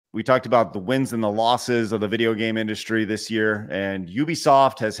we talked about the wins and the losses of the video game industry this year, and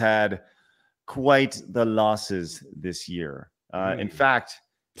Ubisoft has had quite the losses this year. In fact,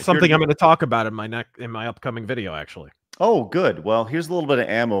 something I'm going to talk about in my upcoming video, actually. Oh, good. Well, here's a little bit of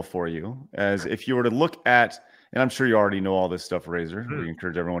ammo for you. As if you were to look at, and I'm sure you already know all this stuff, Razor. We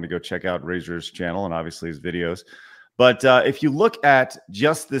encourage everyone to go check out Razor's channel and obviously his videos. But if you look at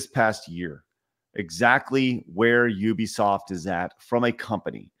just this past year, exactly where Ubisoft is at from a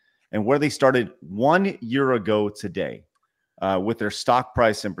company and where they started 1 year ago today, with their stock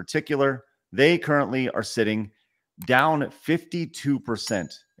price in particular, they currently are sitting down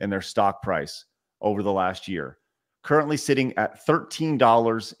 52% in their stock price over the last year. Currently sitting at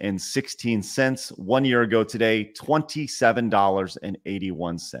 $13.16. 1 year ago today,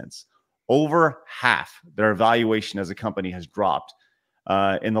 $27.81. Over half their valuation as a company has dropped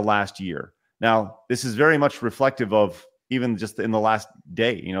in the last year. Now, this is very much reflective of even just in the last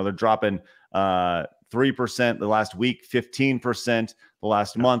day. You know, they're dropping 3% the last week, 15%, the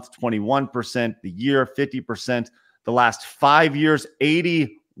last month, 21%, the year, 50%, the last 5 years,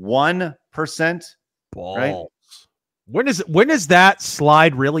 81%. Balls. Right? When does that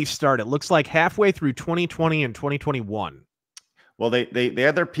slide really start? It looks like halfway through 2020 and 2021. Well, they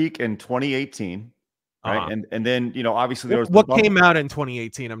had their peak in 2018, right? And then, you know, obviously there was what came out in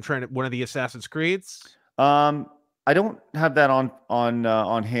 2018. I'm trying to one of the Assassin's Creeds. I don't have that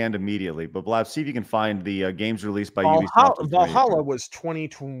on hand immediately, but Blab, see if you can find the games released by Ubisoft. Valhalla was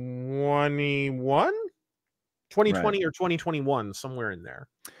 2021, 2020 or 2021, somewhere in there.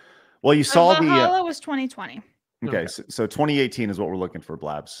 Well, you saw Valhalla was 2020. Okay, so 2018 is what we're looking for,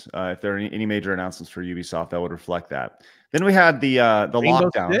 Blabs. If there are any major announcements for Ubisoft, that would reflect that. Then we had the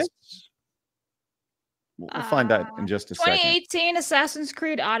lockdowns. We'll find that in just a 2018 second. Assassin's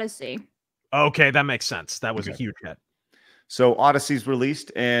Creed Odyssey. Okay, that makes sense. That was a huge hit. So Odyssey's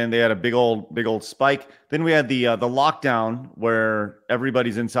released, and they had a big old spike. Then we had the lockdown where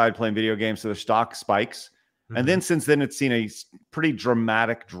everybody's inside playing video games, so their stock spikes. And then since then, it's seen a pretty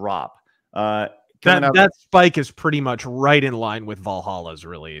dramatic drop. That spike is pretty much right in line with Valhalla's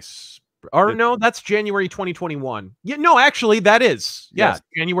release. Or no, that's January 2021. Yeah, no, actually, that is. Yeah, yes.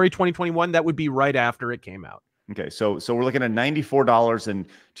 January 2021. That would be right after it came out. Okay, so we're looking at $94 in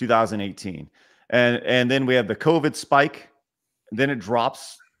 2018. And then we have the COVID spike. Then it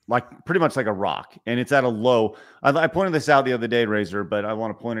drops like pretty much like a rock. And it's at a low. I pointed this out the other day, Razor, but I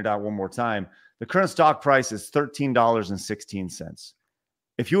want to point it out one more time. The current stock price is $13.16.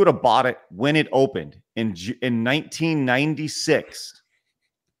 If you would have bought it when it opened in 1996,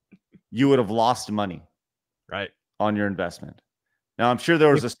 you would have lost money, right, on your investment. Now, I'm sure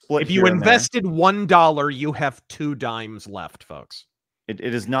there was a split. If you invested $1, you have 2 dimes left, folks. It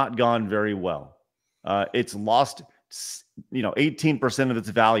has not gone very well. It's lost, 18% of its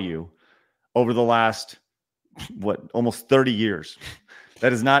value over the last almost 30 years.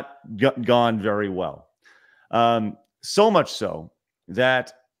 That has not gone very well. So much so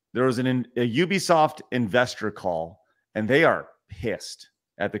that there was a Ubisoft investor call, and they are pissed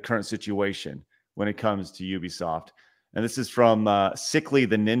at the current situation when it comes to Ubisoft. And this is from Sickly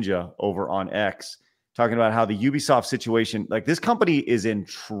the Ninja over on X, talking about how the Ubisoft situation, like this company is in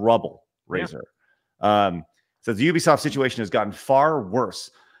trouble, Razor. Yeah. So the Ubisoft situation has gotten far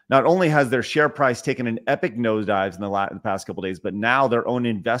worse. Not only has their share price taken an epic nosedive in the past couple of days, but now their own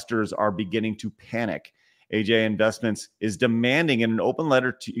investors are beginning to panic. AJ Investments is demanding in an open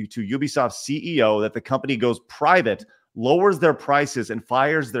letter to Ubisoft's CEO that the company goes private, lowers their prices, and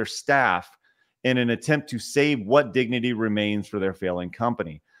fires their staff in an attempt to save what dignity remains for their failing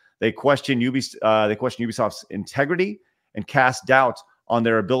company. They question Ubisoft's integrity and cast doubt on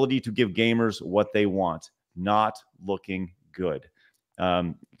their ability to give gamers what they want. Not looking good.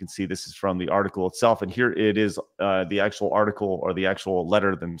 You can see this is from the article itself, and here it is, the actual article or the actual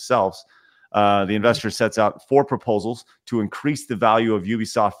letter themselves. The investor sets out 4 proposals to increase the value of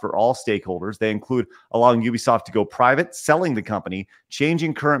Ubisoft for all stakeholders. They include allowing Ubisoft to go private, selling the company,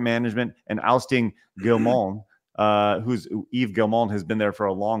 changing current management, and ousting Guillemot, Yves Guillemot has been there for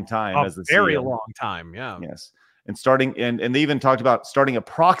a long time as the very CEO. long time, yeah. Yes, and they even talked about starting a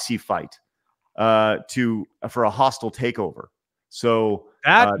proxy fight for a hostile takeover. So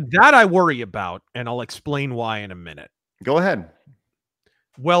that I worry about, and I'll explain why in a minute. Go ahead.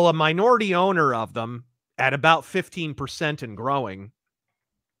 Well, a minority owner of them at about 15% and growing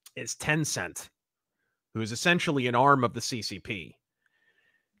is Tencent, who is essentially an arm of the CCP.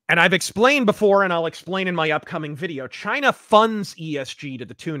 And I've explained before, and I'll explain in my upcoming video, China funds ESG to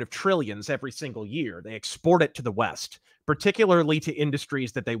the tune of trillions every single year. They export it to the West, particularly to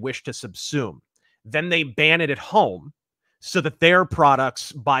industries that they wish to subsume. Then they ban it at home. so that their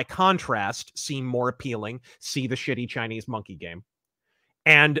products, by contrast, seem more appealing. See the shitty Chinese monkey game.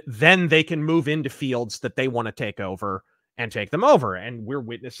 And then they can move into fields that they want to take over and take them over. And we're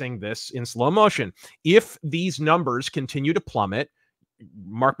witnessing this in slow motion. If these numbers continue to plummet,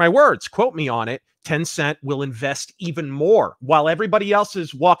 mark my words, quote me on it, Tencent will invest even more. While everybody else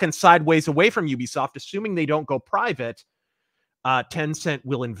is walking sideways away from Ubisoft, assuming they don't go private, Tencent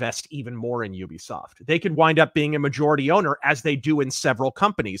will invest even more in Ubisoft. They could wind up being a majority owner, as they do in several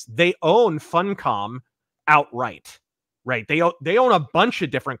companies. They own Funcom outright, right? They own a bunch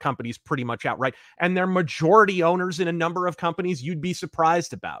of different companies pretty much outright, and they're majority owners in a number of companies you'd be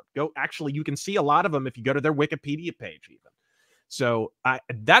surprised about. Actually, you can see a lot of them if you go to their Wikipedia page even. So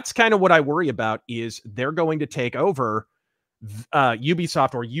that's kind of what I worry about, is they're going to take over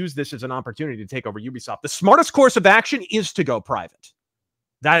Ubisoft, or use this as an opportunity to take over Ubisoft. The smartest course of action is to go private.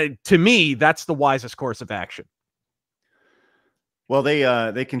 That, to me, that's the wisest course of action. Well,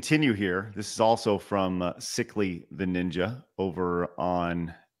 they continue here. This is also from Sickly the Ninja over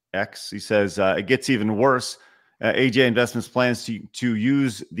on X. He says, it gets even worse. AJ Investments plans to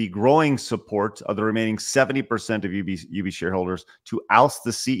use the growing support of the remaining 70% of UB shareholders to oust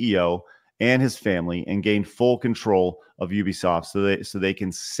the CEO and his family and gain full control of Ubisoft so they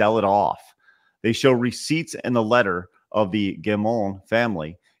can sell it off. They show receipts in the letter of the Gaimon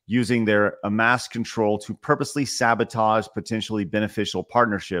family using their amassed control to purposely sabotage potentially beneficial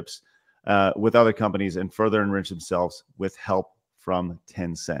partnerships with other companies and further enrich themselves with help from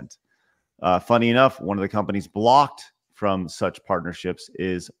Tencent. Funny enough, one of the companies blocked from such partnerships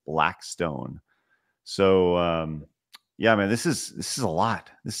is Blackstone. So, yeah, man, this is a lot.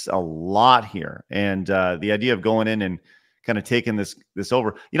 This is a lot here, and the idea of going in and kind of taking this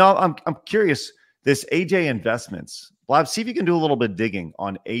over. You know, I'm curious. This AJ Investments, Blab, see if you can do a little bit of digging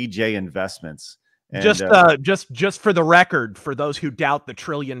on AJ Investments. And, just for the record, for those who doubt the $1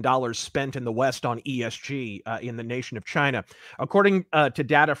 trillion spent in the West on ESG in the nation of China, according to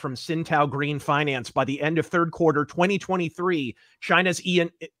data from Sintao Green Finance, by the end of third quarter 2023, China's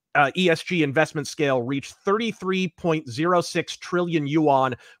ESG investment scale reached 33.06 trillion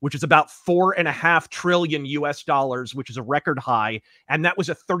yuan, which is about $4.5 trillion US dollars, which is a record high, and that was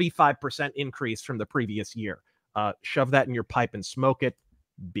a 35% increase from the previous year. Shove that in your pipe and smoke it,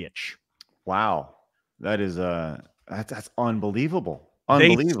 bitch. Wow. That is that's unbelievable.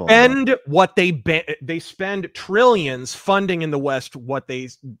 Unbelievable. They spend what they spend trillions funding in the West what they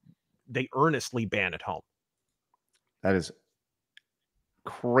earnestly ban at home. That is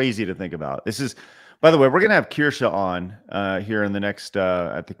crazy to think about. This is, by the way, we're gonna have Kirsha on here in the next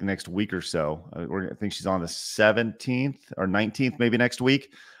I think the next week or so. I think she's on the 17th or 19th, maybe next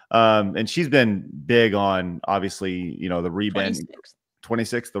week. And she's been big on, obviously, you know, the rebranding.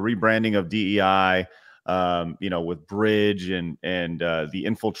 26th, the rebranding of DEI, you know, with Bridge and the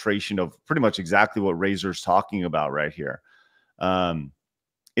infiltration of pretty much exactly what Razor's talking about right here.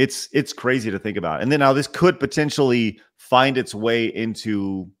 It's crazy to think about. And then now this could potentially find its way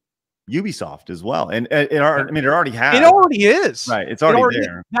into Ubisoft as well. And it already has. It already is. Right. It's already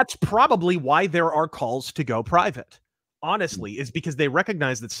there. That's probably why there are calls to go private. Honestly, is because they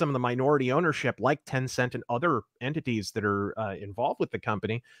recognize that some of the minority ownership, like Tencent and other entities that are involved with the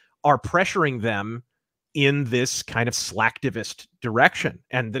company, are pressuring them in this kind of slacktivist direction,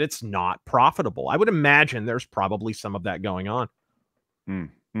 and that it's not profitable. I would imagine there's probably some of that going on.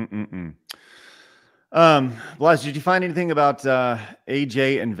 Blas, did you find anything about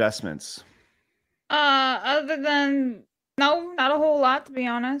AJ Investments? Other than, no, not a whole lot, to be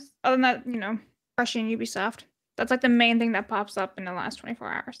honest. Other than that, you know, crushing Ubisoft. That's like the main thing that pops up in the last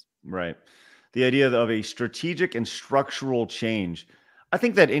 24 hours. Right. The idea of a strategic and structural change. I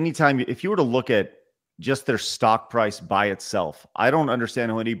think that anytime, if you were to look at just their stock price by itself, I don't understand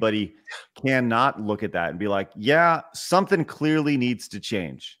how anybody cannot look at that and be like, yeah, something clearly needs to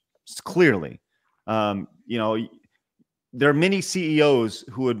change. It's clearly, you know, there are many CEOs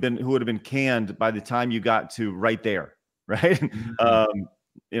who would have been canned by the time you got to right there. Right. Mm-hmm.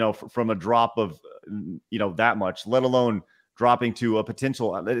 You know, from a drop of, you know, that much, let alone dropping to a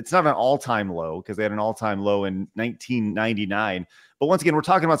potential, it's not an all-time low because they had an all-time low in 1999. But once again, we're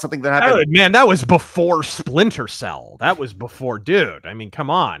talking about something that happened. Man, that was before Splinter Cell. That was before, dude. I mean, come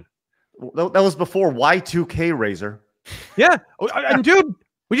on. That was before Y2K, Razor. Yeah. And dude,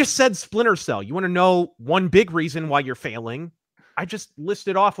 we just said Splinter Cell. You want to know one big reason why you're failing? I just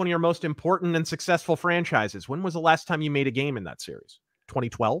listed off one of your most important and successful franchises. When was the last time you made a game in that series?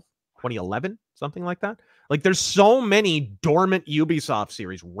 2012? 2011, something like that. Like, there's so many dormant Ubisoft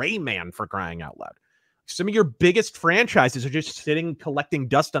series. Rayman, for crying out loud. Some of your biggest franchises are just sitting collecting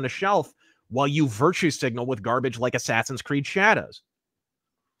dust on a shelf while you virtue signal with garbage like Assassin's Creed Shadows.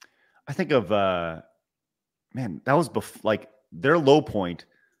 I think of, man, that was like their low point.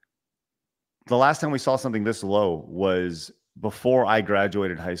 The last time we saw something this low was before I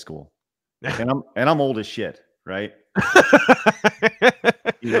graduated high school. And I'm old as shit, right?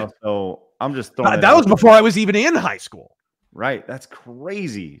 So I'm just throwing that was before I was even in high school. Right. That's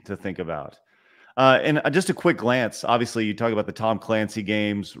crazy to think about. And just a quick glance. Obviously, you talk about the Tom Clancy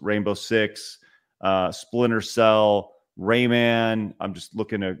games, Rainbow Six, Splinter Cell, Rayman. I'm just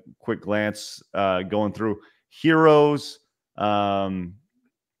looking at a quick glance, going through Heroes. Golly,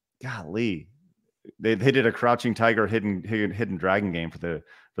 they did a Crouching Tiger, Hidden Dragon game for the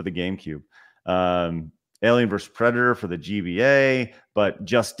GameCube. Alien vs Predator for the GBA, but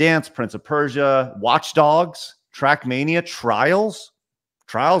Just Dance, Prince of Persia, Watch Dogs, Trackmania, Trials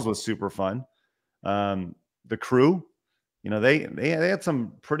was super fun. The Crew, they had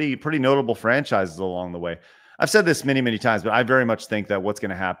some pretty notable franchises along the way. I've said this many times, but I very much think that what's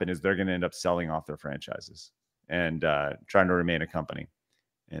going to happen is they're going to end up selling off their franchises and trying to remain a company.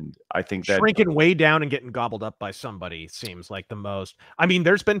 And I think that shrinking way down and getting gobbled up by somebody seems like the most. I mean,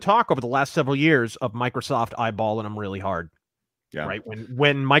 there's been talk over the last several years of Microsoft eyeballing them really hard. Yeah. Right.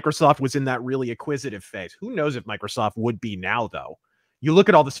 When Microsoft was in that really acquisitive phase, who knows if Microsoft would be now, though. You look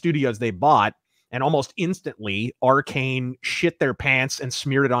at all the studios they bought, and almost instantly Arcane shit their pants and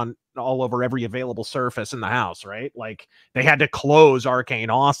smeared it on all over every available surface in the house, right? Like they had to close Arcane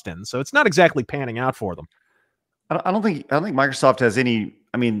Austin. So it's not exactly panning out for them. I don't think Microsoft has any.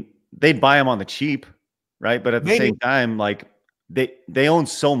 I mean, they'd buy them on the cheap, right? But at the same time, like they own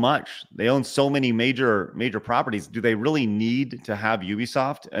so much. They own so many major properties. Do they really need to have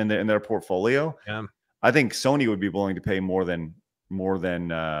Ubisoft in their portfolio? Yeah. I think Sony would be willing to pay more than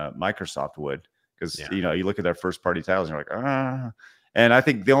Microsoft would, because you look at their first party titles and you're like, ah. And I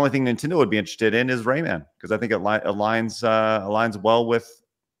think the only thing Nintendo would be interested in is Rayman, because I think it aligns well with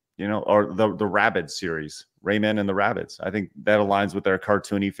or the Rabbids series, Rayman and the Rabbids. I think that aligns with their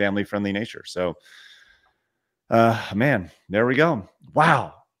cartoony, family-friendly nature. So, man, there we go.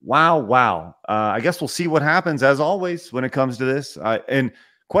 Wow. I guess we'll see what happens, as always, when it comes to this. And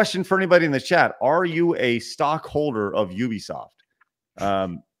question for anybody in the chat: are you a stockholder of Ubisoft?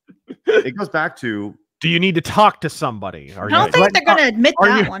 It goes back to: do you need to talk to somebody? I don't think they're going to admit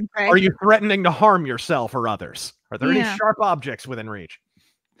that one. Craig. Are you threatening to harm yourself or others? Are there any sharp objects within reach?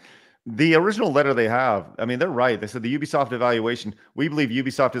 The original letter they have, I mean, they're right. They said the Ubisoft evaluation, we believe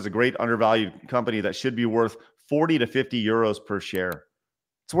Ubisoft is a great undervalued company that should be worth 40 to 50 euros per share.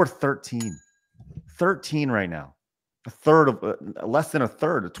 It's worth 13 right now. A third of less than a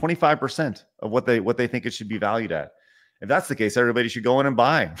third, 25% of what they think it should be valued at. If that's the case, everybody should go in and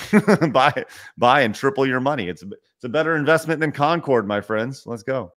buy and triple your money. It's a better investment than Concord, my friends. Let's go.